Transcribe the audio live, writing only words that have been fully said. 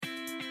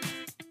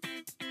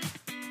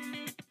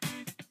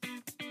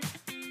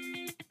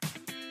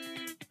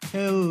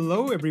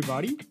Hello,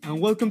 everybody,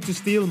 and welcome to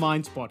Steel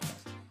Minds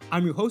Podcast.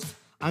 I'm your host,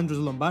 Andres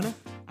Lombana,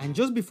 and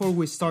just before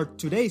we start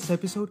today's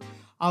episode,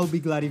 I'll be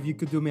glad if you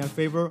could do me a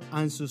favor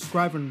and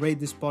subscribe and rate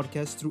this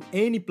podcast through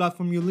any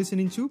platform you're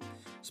listening to,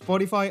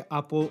 Spotify,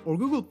 Apple, or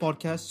Google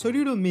Podcasts, so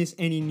you don't miss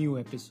any new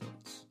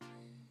episodes.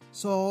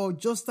 So,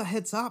 just a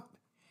heads up,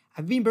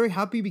 I've been very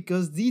happy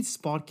because this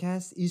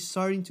podcast is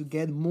starting to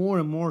get more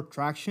and more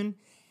traction,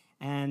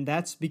 and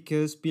that's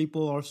because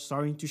people are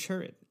starting to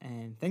share it,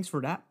 and thanks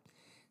for that.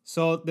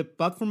 So the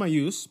platform I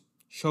use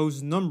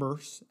shows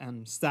numbers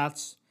and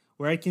stats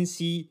where I can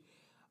see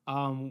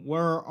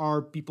where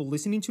are people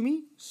listening to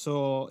me.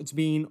 So it's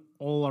been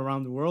all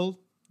around the world.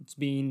 It's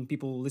been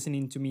people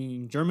listening to me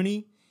in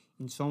Germany,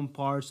 in some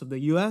parts of the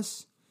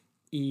US,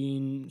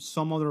 in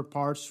some other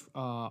parts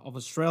of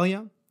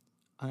Australia,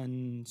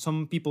 and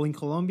some people in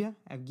Colombia.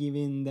 I've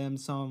given them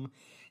some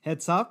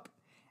heads up.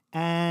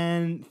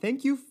 And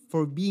thank you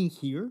for being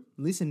here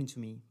listening to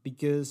me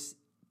because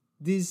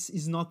this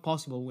is not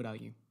possible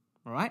without you.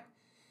 All right?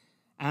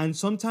 And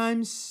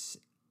sometimes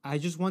I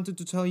just wanted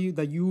to tell you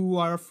that you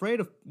are afraid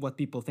of what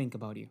people think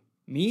about you.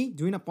 Me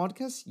doing a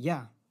podcast?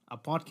 Yeah, a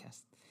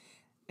podcast.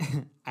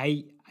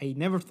 I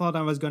never thought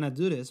I was going to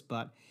do this,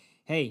 but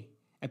hey,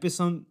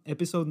 episode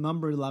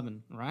number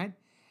 11, right?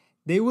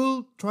 They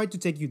will try to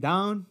take you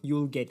down, you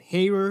will get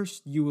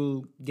haters, you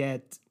will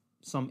get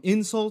some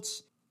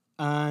insults,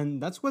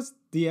 and that's what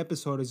the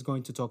episode is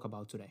going to talk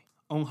about today,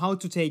 on how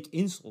to take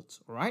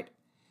insults, all right?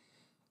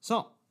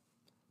 So,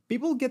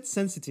 people get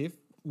sensitive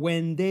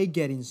when they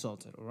get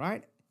insulted, all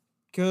right?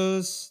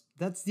 Because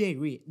that's the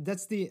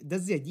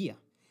idea.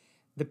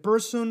 The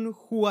person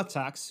who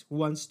attacks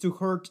wants to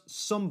hurt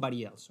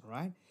somebody else, all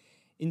right?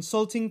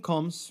 Insulting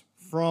comes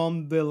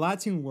from the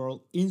Latin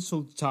word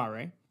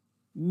insultare,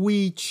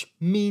 which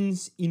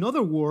means, in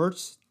other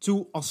words,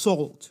 to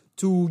assault,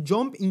 to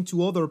jump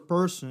into other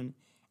person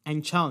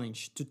and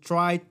challenge, to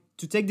try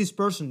to take this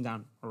person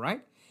down, all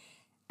right?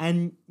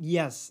 And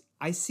yes,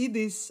 I see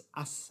this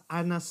as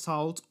an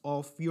assault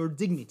of your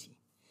dignity.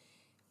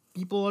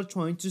 People are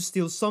trying to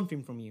steal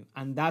something from you,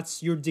 and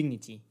that's your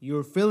dignity,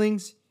 your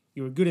feelings,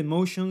 your good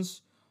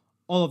emotions,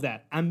 all of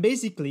that. And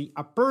basically,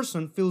 a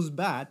person feels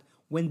bad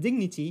when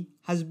dignity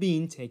has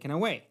been taken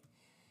away.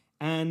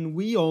 And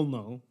we all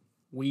know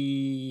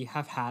we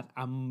have had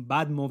a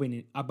bad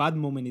moment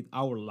in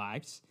our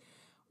lives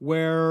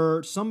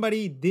where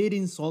somebody did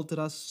insulted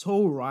us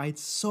so right,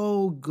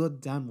 so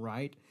goddamn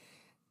right,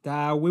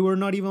 that we were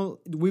not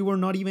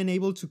even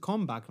able to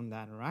come back from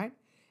that, all right?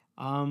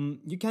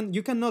 You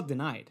cannot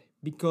deny it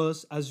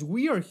because as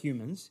we are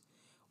humans,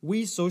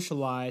 we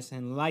socialize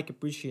and like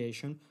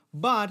appreciation,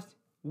 but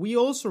we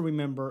also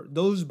remember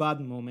those bad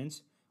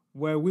moments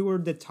where we were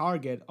the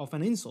target of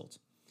an insult,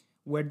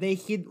 where they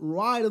hit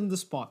right on the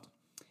spot,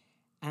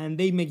 and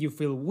they make you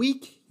feel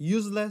weak,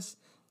 useless,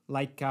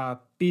 like a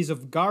piece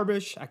of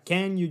garbage, a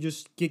can you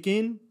just kick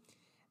in.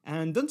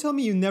 And don't tell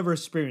me you never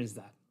experienced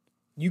that.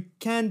 You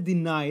can't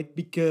deny it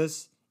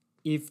because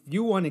if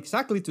you want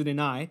exactly to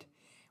deny it,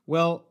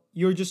 well,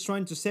 you're just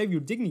trying to save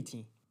your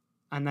dignity.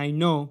 And I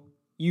know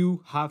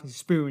you have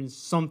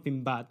experienced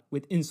something bad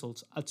with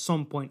insults at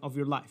some point of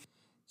your life.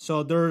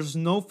 So there's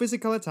no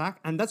physical attack,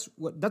 and that's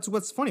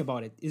what's funny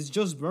about it. It's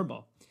just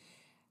verbal.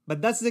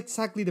 But that's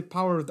exactly the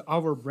power of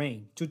our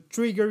brain, to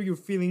trigger your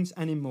feelings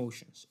and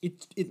emotions.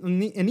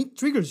 It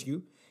triggers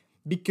you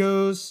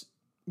because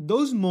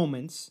those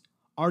moments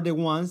are the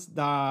ones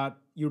that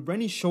your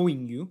brain is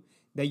showing you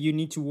that you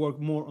need to work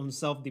more on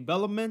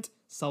self-development,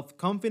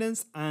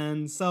 self-confidence,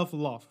 and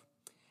self-love.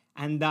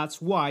 And that's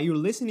why you're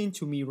listening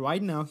to me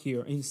right now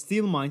here in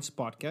Steel Minds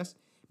Podcast,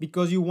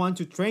 because you want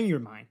to train your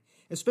mind,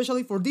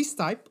 especially for this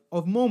type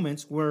of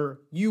moments where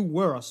you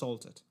were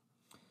assaulted.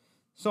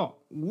 So,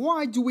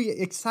 why do we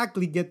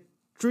exactly get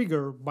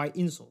triggered by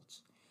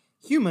insults?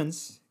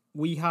 Humans,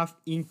 we have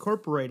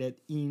incorporated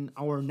in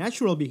our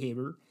natural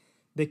behavior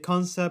the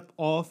concept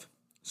of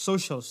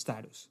social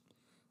status.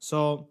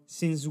 So,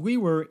 since we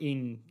were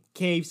in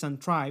caves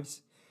and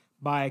tribes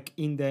back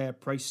in the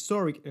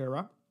prehistoric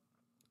era,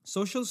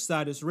 social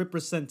status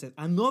represented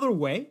another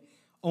way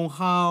on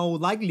how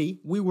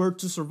likely we were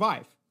to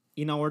survive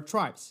in our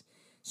tribes.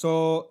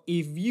 So,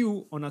 if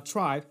you on a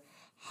tribe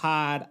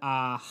had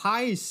a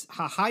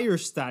higher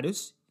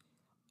status,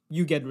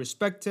 you get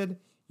respected,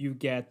 you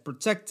get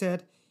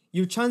protected,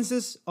 your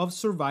chances of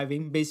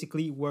surviving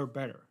basically were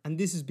better. And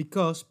this is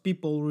because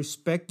people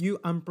respect you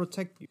and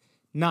protect you.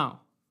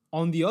 Now,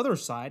 on the other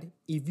side,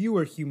 if you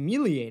were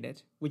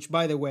humiliated, which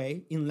by the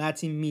way in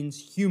Latin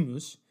means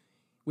humus,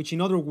 which in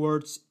other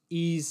words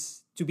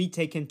is to be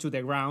taken to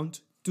the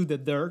ground, to the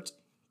dirt,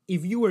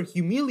 if you were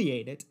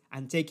humiliated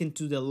and taken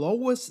to the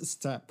lowest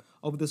step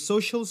of the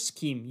social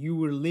scheme you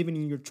were living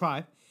in your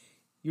tribe,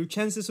 your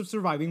chances of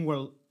surviving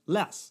were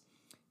less.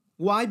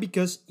 Why?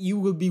 Because you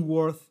will be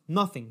worth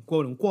nothing,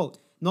 quote unquote.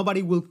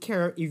 Nobody will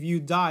care if you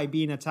die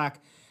being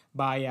attacked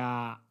by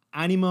a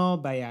animal,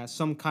 by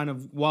some kind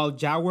of wild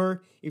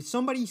jaguar. If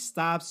somebody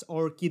stabs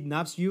or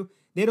kidnaps you,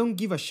 they don't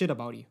give a shit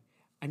about you.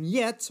 And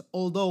yet,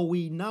 although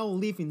we now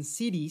live in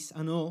cities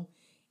and all,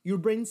 your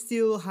brain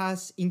still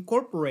has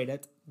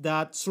incorporated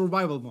that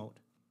survival mode.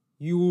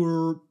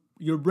 Your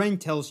brain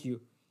tells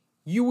you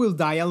you will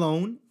die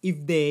alone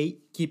if they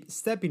keep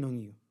stepping on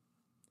you.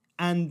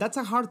 And that's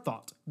a hard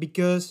thought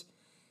because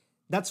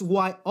that's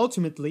why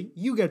ultimately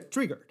you get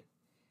triggered.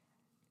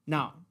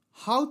 Now,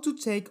 how to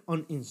take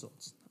on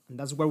insults. And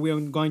that's what we're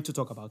going to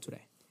talk about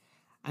today.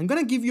 I'm going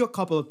to give you a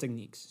couple of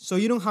techniques so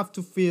you don't have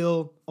to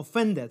feel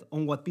offended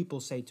on what people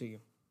say to you.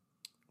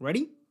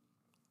 Ready?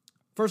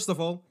 First of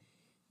all,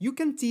 you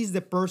can tease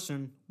the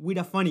person with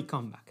a funny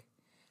comeback.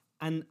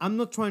 And I'm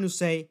not trying to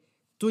say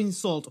to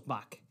insult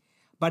back,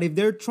 but if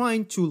they're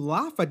trying to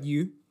laugh at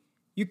you,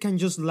 you can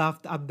just laugh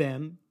at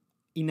them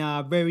in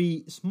a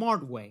very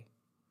smart way.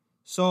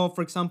 So,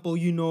 for example,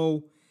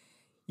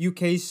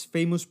 UK's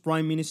famous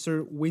Prime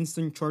Minister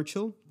Winston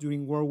Churchill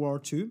during World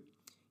War II.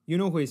 You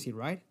know who is he,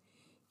 right?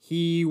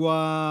 He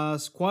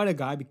was quite a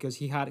guy because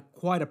he had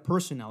quite a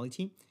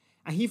personality.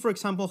 And he, for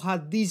example,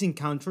 had these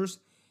encounters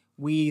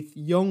with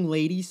young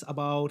ladies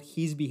about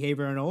his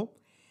behavior and all.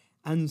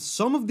 And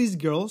some of these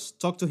girls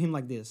talked to him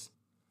like this: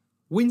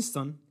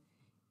 Winston,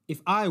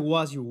 if I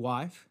was your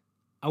wife,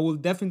 I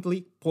would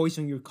definitely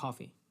poison your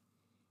coffee.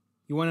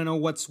 You want to know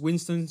what's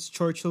Winston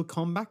Churchill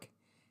comeback?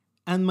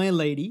 And my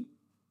lady,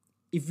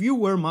 if you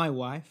were my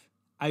wife,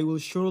 I will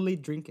surely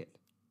drink it.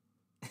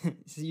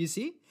 You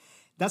see?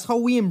 That's how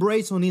we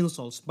embrace on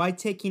insults, by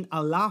taking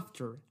a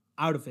laughter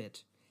out of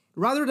it.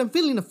 Rather than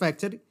feeling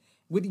affected,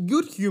 with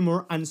good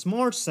humor and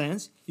smart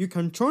sense, you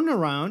can turn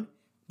around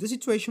the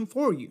situation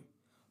for you.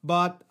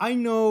 But I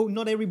know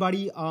not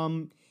everybody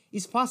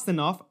is fast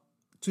enough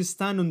to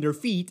stand on their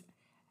feet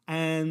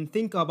and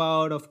think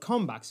about of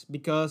comebacks,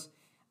 because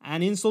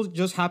an insult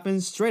just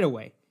happens straight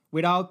away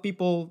without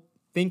people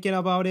thinking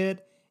about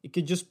it. It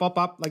could just pop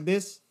up like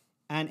this,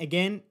 and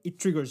again, it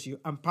triggers you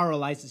and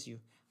paralyzes you.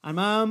 And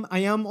I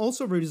am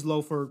also very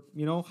slow for,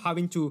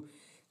 having to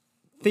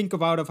think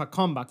about of a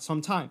comeback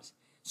sometimes.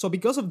 So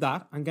because of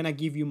that, I'm gonna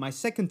give you my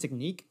second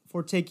technique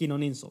for taking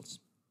on insults.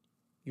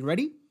 You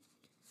ready?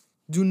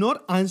 Do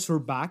not answer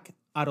back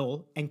at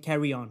all and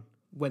carry on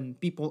when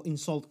people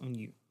insult on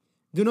you.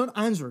 Do not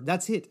answer,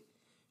 that's it.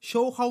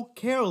 Show how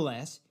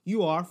careless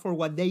you are for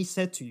what they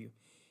said to you.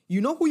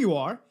 You know who you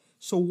are,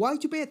 so why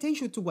do you pay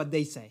attention to what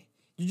they say?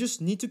 You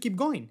just need to keep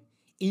going.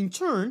 In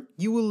turn,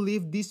 you will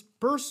leave this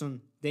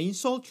person, the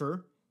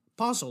insulter,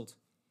 puzzled.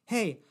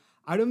 Hey,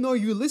 I don't know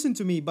you listen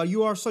to me, but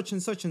you are such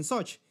and such and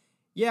such.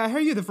 Yeah, I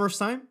heard you the first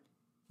time.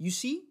 You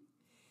see?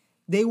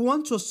 They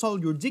want to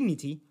assault your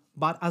dignity,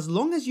 but as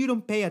long as you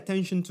don't pay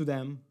attention to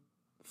them,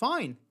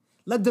 fine.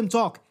 Let them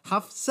talk.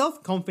 Have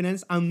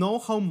self-confidence and know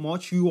how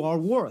much you are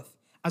worth.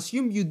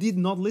 Assume you did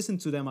not listen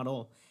to them at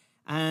all.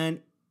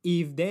 And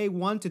if they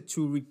wanted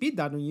to repeat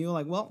that on you,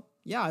 like, well,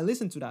 yeah, I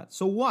listened to that.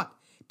 So what?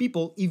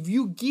 People, if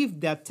you give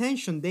the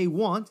attention they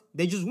want,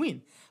 they just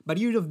win. But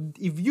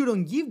if you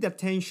don't give the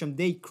attention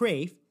they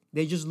crave,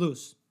 they just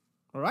lose.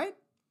 All right?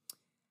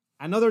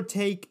 Another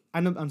tip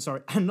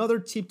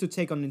to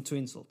take on into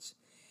insults.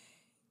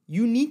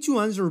 You need to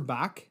answer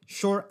back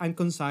short and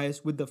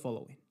concise with the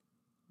following: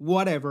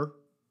 whatever.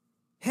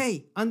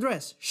 Hey,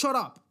 Andres, shut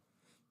up.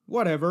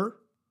 Whatever.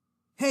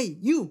 Hey,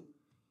 you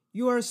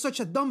are such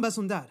a dumbass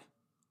on that.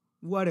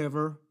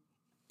 Whatever.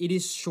 It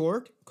is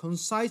short,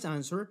 concise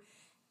answer,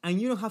 and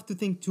you don't have to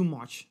think too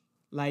much.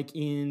 Like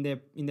in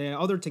the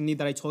other technique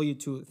that I told you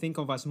to think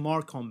of as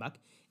smart comeback.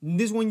 In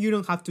this one, you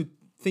don't have to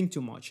think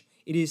too much.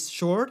 It is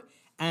short,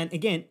 and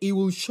again, it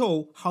will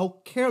show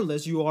how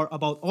careless you are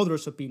about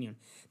others' opinion.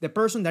 The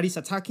person that is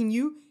attacking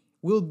you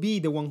will be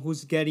the one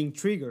who's getting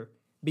triggered,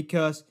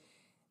 because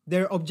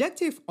their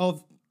objective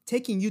of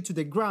taking you to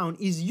the ground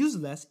is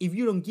useless if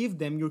you don't give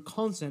them your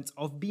consent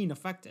of being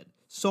affected.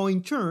 So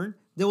in turn,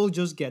 they will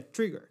just get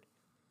triggered.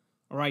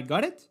 All right,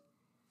 got it?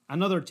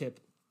 Another tip: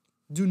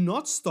 do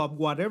not stop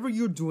whatever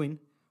you're doing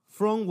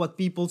from what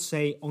people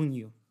say on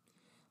you.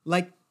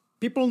 Like,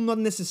 people not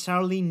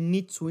necessarily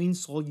need to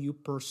insult you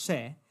per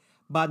se,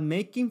 but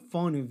making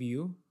fun of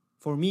you,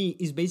 for me,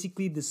 is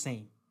basically the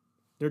same.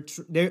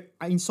 They're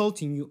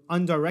insulting you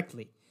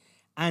indirectly.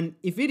 And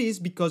if it is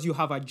because you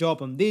have a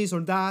job on this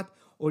or that,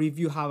 or if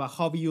you have a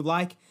hobby you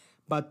like,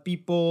 but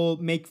people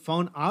make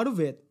fun out of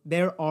it,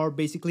 they are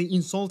basically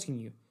insulting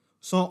you.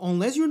 So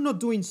unless you're not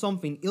doing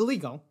something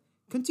illegal,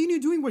 continue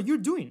doing what you're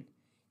doing.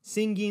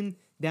 Singing,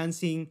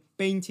 dancing,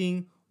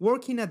 painting,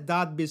 working at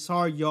that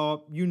bizarre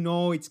job,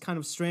 it's kind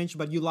of strange,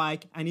 but you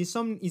like, and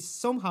it's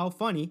somehow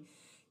funny,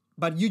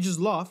 but you just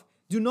love.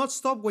 Do not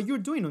stop what you're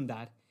doing on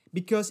that.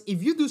 Because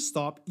if you do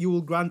stop, you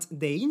will grant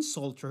the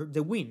insulter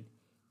the win.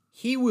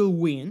 He will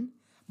win,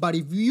 but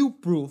if you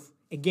prove,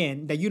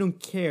 again, that you don't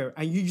care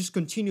and you just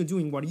continue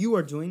doing what you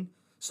are doing,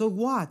 so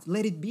what?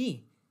 Let it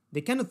be. They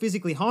cannot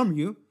physically harm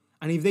you,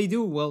 and if they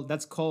do, well,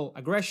 that's called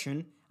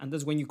aggression, and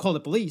that's when you call the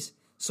police.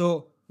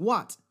 So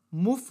what?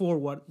 Move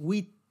forward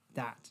with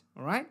that,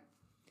 all right?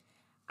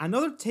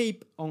 Another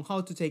tip on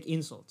how to take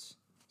insults.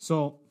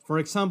 So, for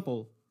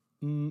example,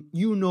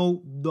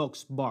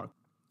 dogs bark.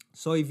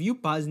 So if you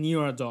pass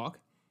near a dog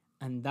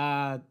and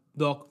that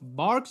dog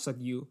barks at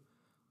you,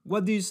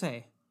 what do you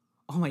say?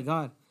 oh my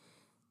God,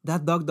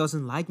 that dog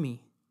doesn't like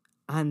me.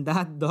 And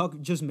that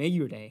dog just made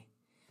your day.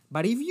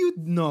 But if you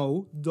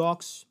know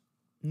dogs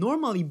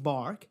normally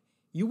bark,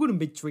 you wouldn't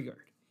be triggered.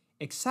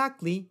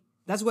 Exactly,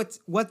 that's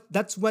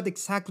what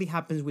exactly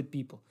happens with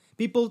people.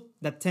 People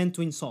that tend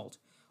to insult.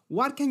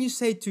 What can you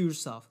say to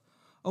yourself?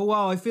 Oh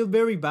wow, I feel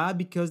very bad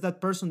because that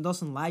person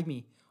doesn't like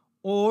me.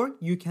 Or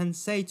you can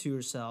say to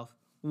yourself,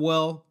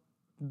 well,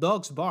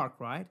 dogs bark,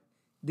 right?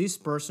 This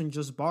person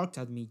just barked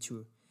at me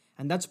too.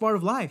 And that's part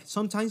of life.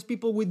 Sometimes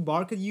people would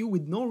bark at you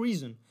with no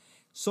reason.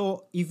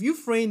 So if you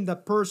frame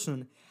that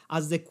person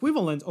as the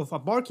equivalent of a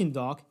barking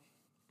dog,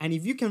 and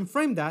if you can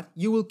frame that,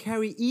 you will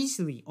carry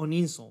easily on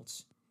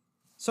insults.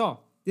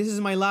 So, this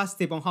is my last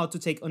tip on how to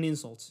take on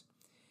insults.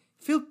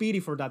 Feel pity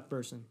for that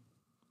person.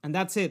 And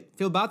that's it.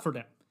 Feel bad for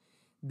them.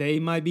 They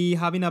might be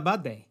having a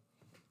bad day.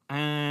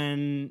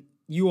 And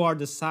you are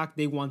the sack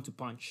they want to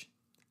punch.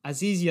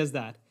 As easy as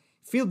that.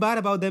 Feel bad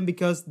about them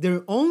because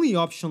their only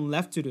option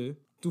left to do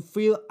to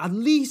feel at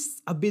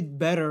least a bit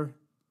better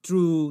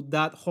through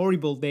that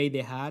horrible day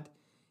they had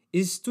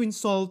is to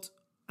insult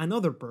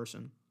another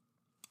person.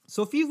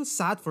 So feel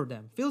sad for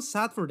them. Feel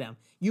sad for them.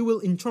 You will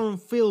in turn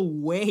feel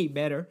way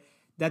better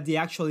than the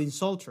actual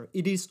insulter.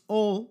 It is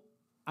all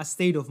a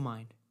state of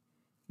mind.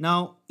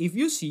 Now, if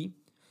you see,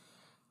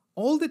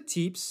 all the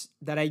tips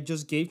that I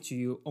just gave to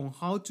you on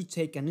how to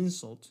take an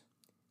insult,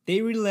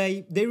 they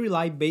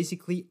rely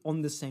basically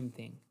on the same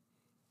thing.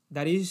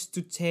 That is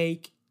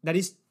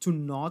to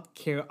not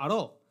care at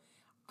all.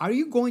 Are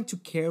you going to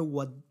care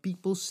what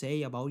people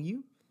say about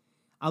you?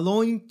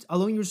 Allowing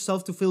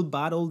yourself to feel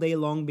bad all day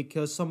long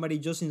because somebody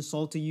just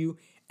insulted you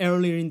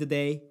earlier in the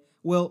day?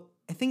 Well,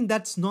 I think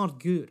that's not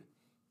good.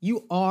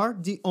 You are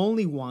the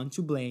only one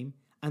to blame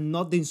and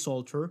not the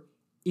insulter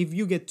if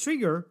you get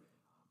triggered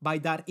by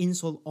that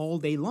insult all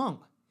day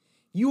long.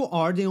 You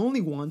are the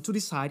only one to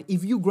decide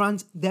if you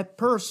grant that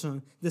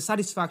person the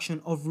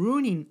satisfaction of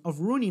ruining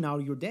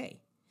out your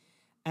day.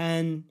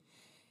 And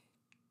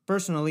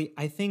personally,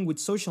 I think with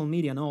social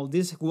media and all,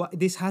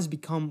 this has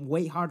become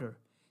way harder.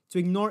 To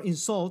ignore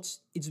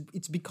insults,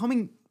 it's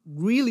becoming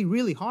really,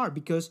 really hard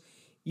because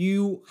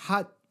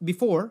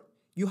before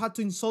you had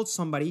to insult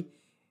somebody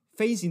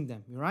facing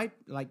them, right?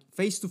 Like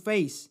face to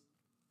face.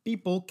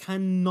 People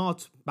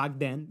cannot back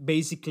then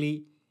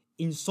basically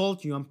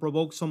insult you and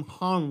provoke some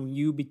harm on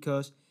you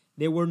because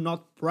they were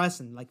not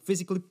present, like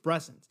physically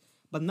present.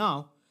 But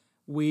now,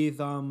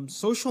 with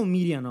social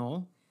media and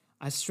all,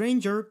 a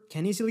stranger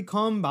can easily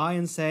come by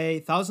and say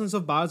thousands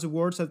of bad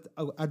words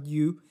at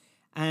you,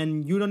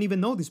 and you don't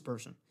even know this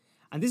person.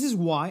 And this is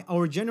why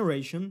our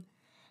generation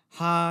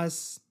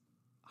has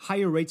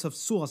higher rates of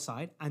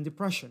suicide and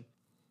depression.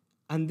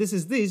 And this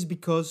is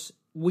because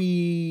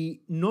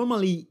we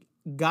normally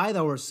guide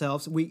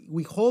ourselves,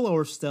 we hold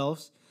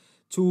ourselves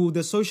to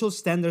the social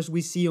standards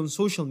we see on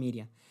social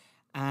media.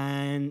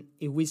 And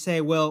if we say,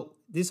 well,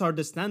 these are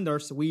the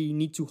standards we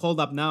need to hold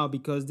up now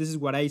because this is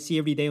what I see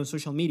every day on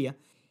social media.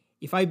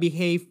 If I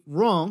behave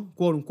wrong,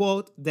 quote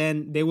unquote,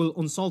 then they will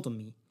insult on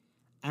me.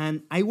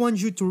 And I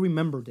want you to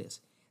remember this.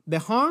 The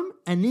harm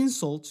an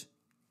insult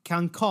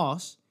can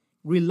cause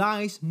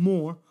relies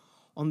more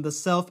on the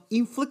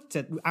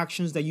self-inflicted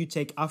actions that you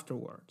take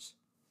afterwards.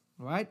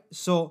 All right?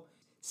 So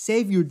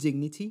save your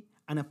dignity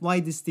and apply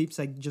these tips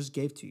I just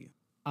gave to you.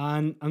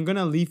 And I'm going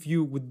to leave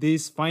you with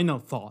this final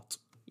thought.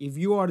 If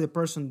you are the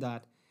person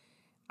that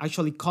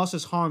actually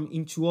causes harm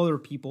into other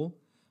people,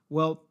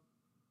 well,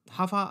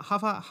 have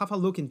a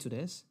look into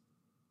this.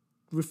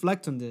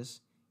 Reflect on this.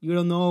 You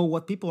don't know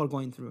what people are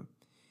going through.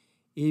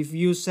 If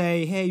you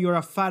say, hey, you're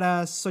a fat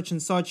ass, such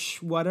and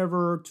such,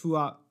 whatever,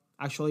 to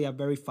actually a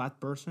very fat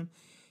person,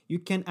 you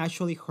can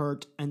actually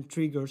hurt and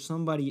trigger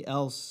somebody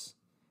else's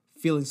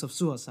feelings of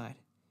suicide.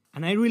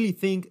 And I really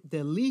think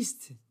the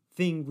least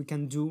thing we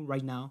can do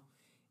right now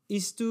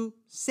is to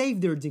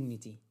save their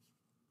dignity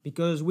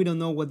because we don't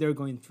know what they're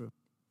going through.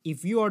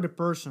 If you are the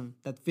person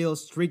that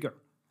feels triggered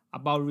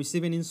about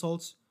receiving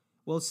insults,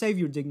 well, save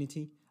your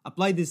dignity,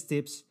 apply these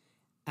tips,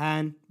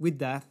 and with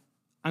that,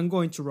 I'm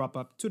going to wrap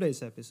up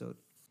today's episode.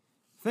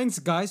 Thanks,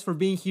 guys, for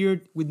being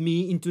here with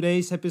me in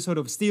today's episode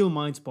of Steel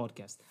Minds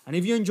Podcast. And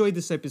if you enjoyed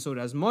this episode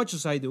as much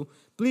as I do,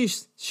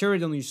 please share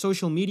it on your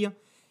social media,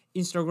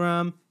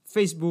 Instagram,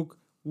 Facebook,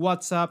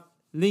 WhatsApp,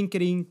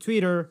 LinkedIn,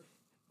 Twitter,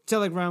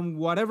 Telegram,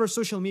 whatever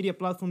social media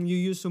platform you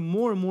use so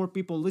more and more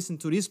people listen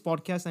to this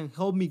podcast and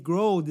help me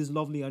grow this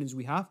lovely audience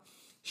we have.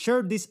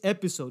 Share this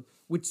episode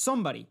with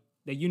somebody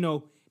that you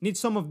know needs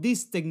some of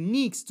these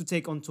techniques to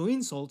take onto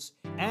insults.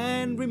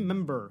 And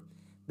remember,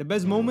 the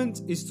best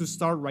moment is to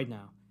start right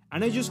now.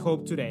 And I just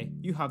hope today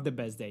you have the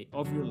best day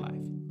of your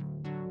life.